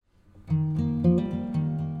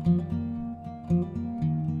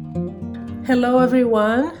Hello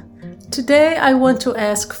everyone. Today I want to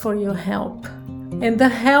ask for your help. And the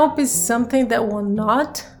help is something that will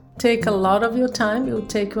not take a lot of your time. It will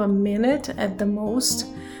take you a minute at the most.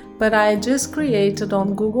 But I just created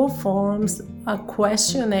on Google Forms a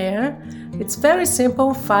questionnaire. It's very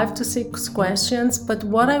simple, 5 to 6 questions, but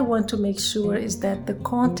what I want to make sure is that the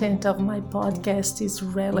content of my podcast is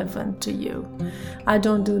relevant to you. I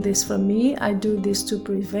don't do this for me, I do this to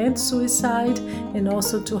prevent suicide and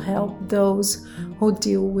also to help those who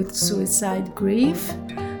deal with suicide grief.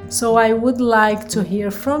 So I would like to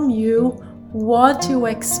hear from you what you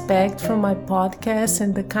expect from my podcast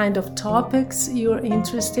and the kind of topics you're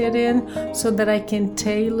interested in so that I can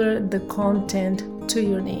tailor the content to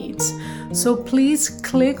your needs. So please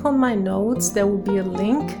click on my notes. There will be a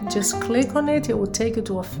link. Just click on it. It will take you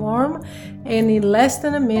to a form. And in less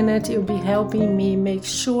than a minute, you'll be helping me make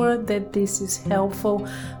sure that this is helpful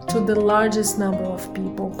to the largest number of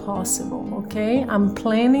people possible, okay? I'm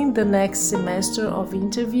planning the next semester of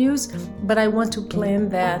interviews, but I want to plan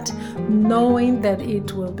that knowing that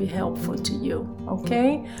it will be helpful to you,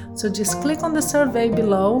 okay? So just click on the survey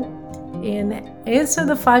below and answer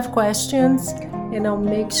the 5 questions, and I'll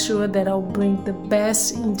make sure that I'll bring the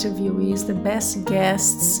best interviewees, the best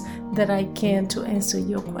guests that I can to answer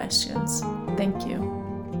your questions. Thank you.